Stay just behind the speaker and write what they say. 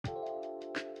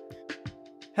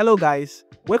Hello guys,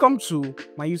 welcome to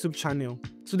my YouTube channel.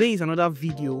 Today is another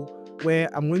video where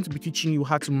I'm going to be teaching you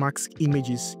how to mask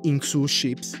images into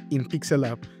shapes in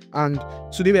Pixellab. And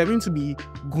today we are going to be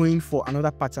going for another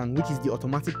pattern, which is the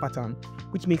automatic pattern,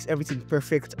 which makes everything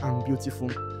perfect and beautiful.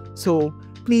 So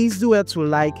please do well to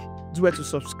like, do well to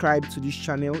subscribe to this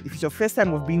channel. If it's your first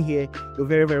time of being here, you're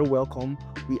very welcome.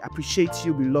 We appreciate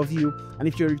you, we love you. And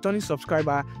if you're a returning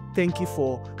subscriber, thank you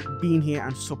for being here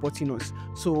and supporting us.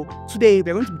 So today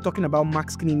we're going to be talking about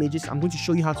masking images. I'm going to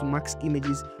show you how to mask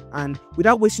images, and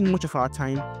without wasting much of our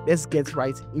time, let's get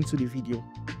right into the video.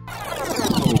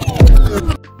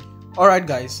 Alright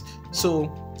guys,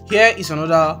 so here is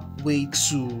another way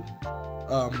to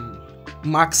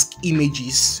mask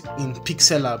images in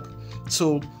Pixellab.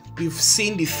 So we've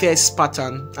seen the first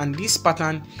pattern, and this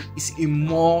pattern is a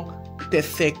more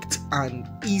perfect and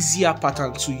easier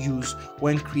pattern to use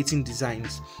when creating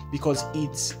designs because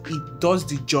it does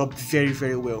the job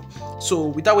very well. So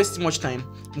without wasting much time,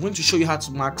 I'm going to show you how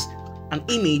to mask an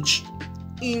image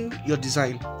in your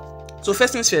design. So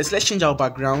first things first, let's change our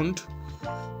background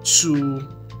to,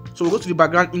 so we'll go to the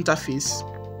background interface,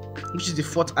 which is the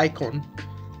fourth icon.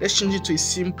 Let's change it to a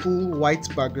simple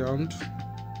white background.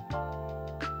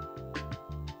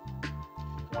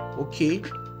 Okay,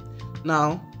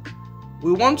 now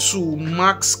we want to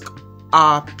mask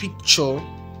our picture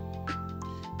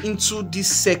into this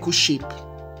circle shape.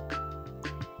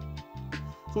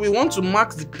 So we want to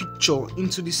mask the picture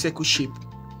into this circle shape.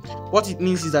 What it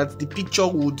means is that the picture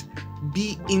would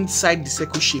be inside the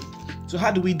circle shape. So how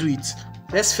do we do it?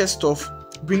 Let's first off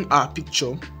bring our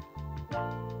picture.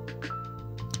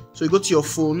 So you go to your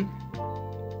phone,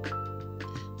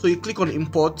 so you click on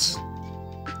import,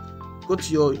 go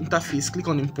to your interface, click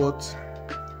on import,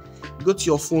 go to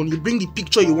your phone, you bring the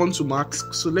picture you want to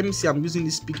mask. So let me say I'm using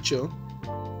this picture.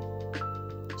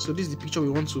 So this is the picture we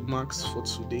want to mask for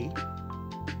today.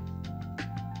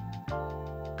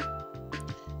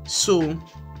 So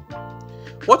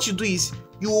what you do is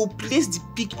you will place the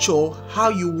picture how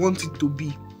you want it to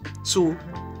be. So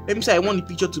let me say I want the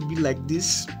picture to be like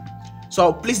this. So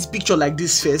I'll place the picture like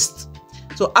this first.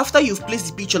 So after you've placed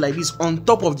the picture like this on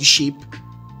top of the shape,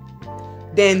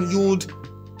 then you would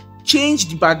change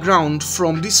the background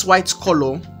from this white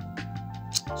color.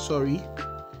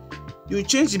 You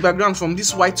change the background from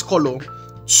this white color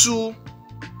to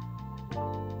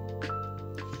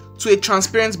a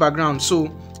transparent background. So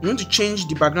I'm going to change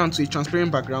the background to a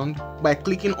transparent background by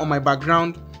clicking on my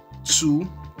background 2,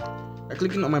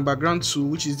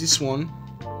 which is this one,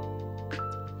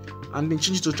 and then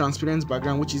change it to transparent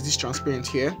background, which is this transparent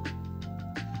here.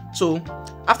 So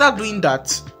after doing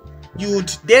that, you would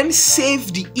then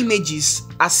save the images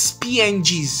as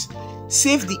PNGs.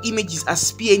 Save the images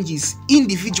as PNGs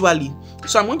individually.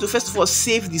 So I'm going to first of all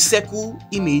save the circle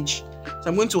image. So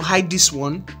I'm going to hide this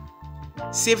one,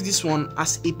 save this one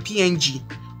as a PNG,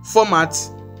 format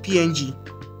PNG,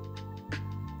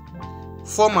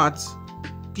 format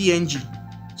PNG.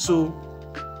 So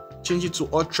change it to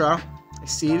ultra, I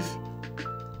save.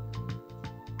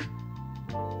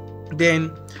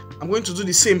 Then I'm going to do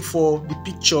the same for the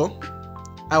picture.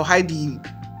 I'll hide the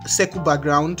circle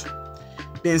background,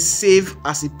 then save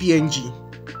as a PNG.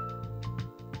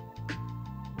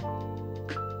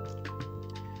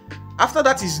 After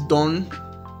that is done,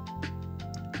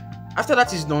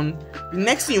 the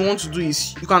next thing you want to do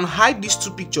is you can hide these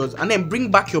two pictures and then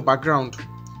bring back your background,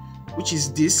 which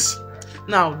is this.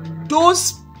 Now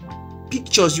those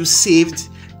pictures you saved,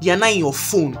 they are now in your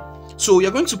phone. So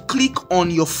you're going to click on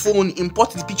your phone,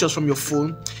 import the pictures from your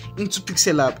phone into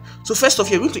Pixellab. So first off,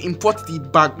 you're going to import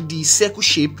the circle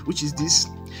shape, which is this.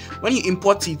 When you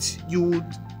import it, you would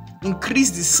increase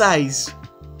the size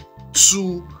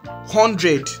to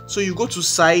 100. So you go to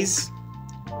size,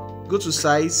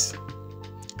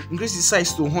 increase the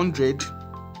size to 100,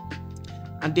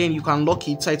 and then you can lock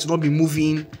it so it will not be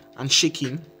moving and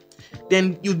shaking.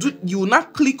 Then you will now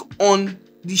click on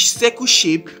the circle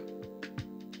shape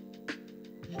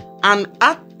and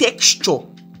add texture.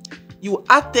 You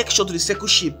add texture to the circle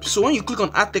shape. So when you click on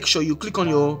add texture, you click on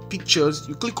your pictures,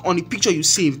 you click on the picture you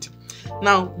saved.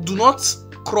 Now do not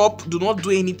crop, do not do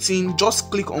anything,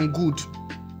 just click on good.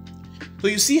 So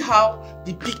you see how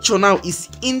the picture now is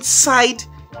inside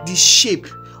the shape,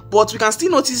 but we can still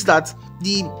notice that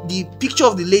the picture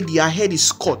of the lady, her head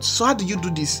is cut. So how do you do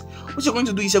this? What you're going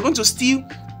to do is you're going to still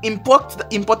import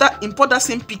that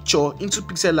same picture into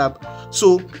Pixellab.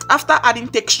 So after adding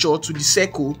texture to the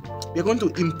circle, we're going to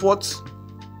import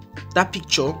that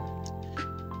picture.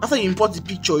 After you import the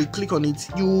picture, you click on it,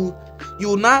 you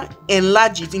will now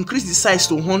enlarge it, increase the size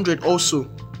to 100 also.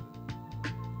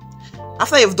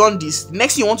 After you've done this, the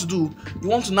next thing you want to do, you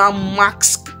want to now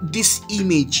mask this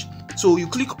image. So you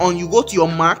go to your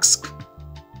mask,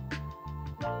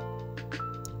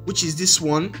 which is this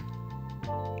one,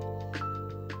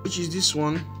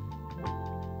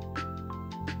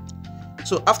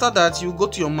 So after that, you go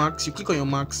to your marks, you click on your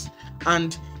marks,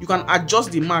 and you can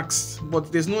adjust the marks,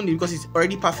 but there's no need because it's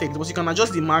already perfect. But you can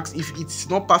adjust the marks if it's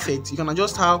not perfect. You can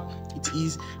adjust how it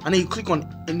is, and then you click on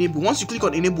enable. Once you click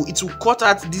on enable, it will cut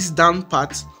out this down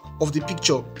part of the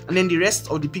picture, and then the rest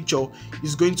of the picture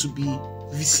is going to be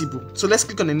visible. So let's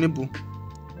click on enable,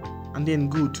 and then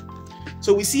good.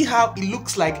 So we see how it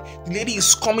looks like the lady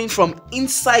is coming from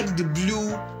inside the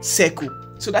blue circle.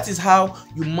 So that is how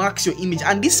you mark your image,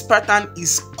 and this pattern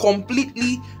is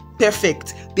completely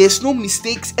perfect. There's no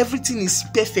mistakes, everything is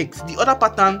perfect. The other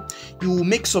pattern, you will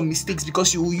make some mistakes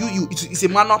because it's a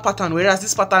manual pattern, whereas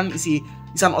this pattern is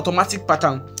an automatic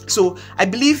pattern. So I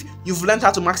believe you've learned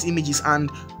how to mask images, and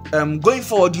going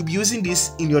forward you'll be using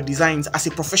this in your designs as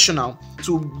a professional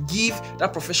to give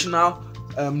that professional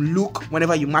look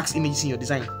whenever you mask images in your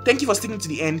design. Thank you for sticking to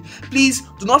the end. Please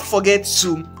do not forget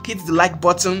to hit the like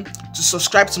button, to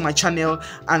subscribe to my channel,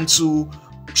 and to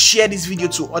share this video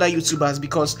to other YouTubers,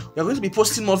 because we are going to be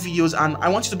posting more videos, and I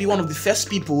want you to be one of the first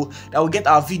people that will get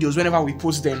our videos whenever we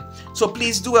post them. So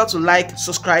please do well to like,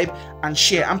 subscribe, and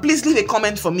share, and please leave a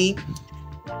comment for me.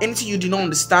 Anything you do not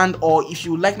understand, or if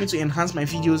you would like me to enhance my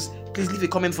videos, please leave a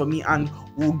comment for me and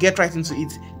we'll get right into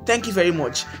it. Thank you very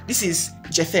much. This is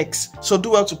JeffX, so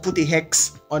do well to put a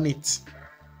hex on it.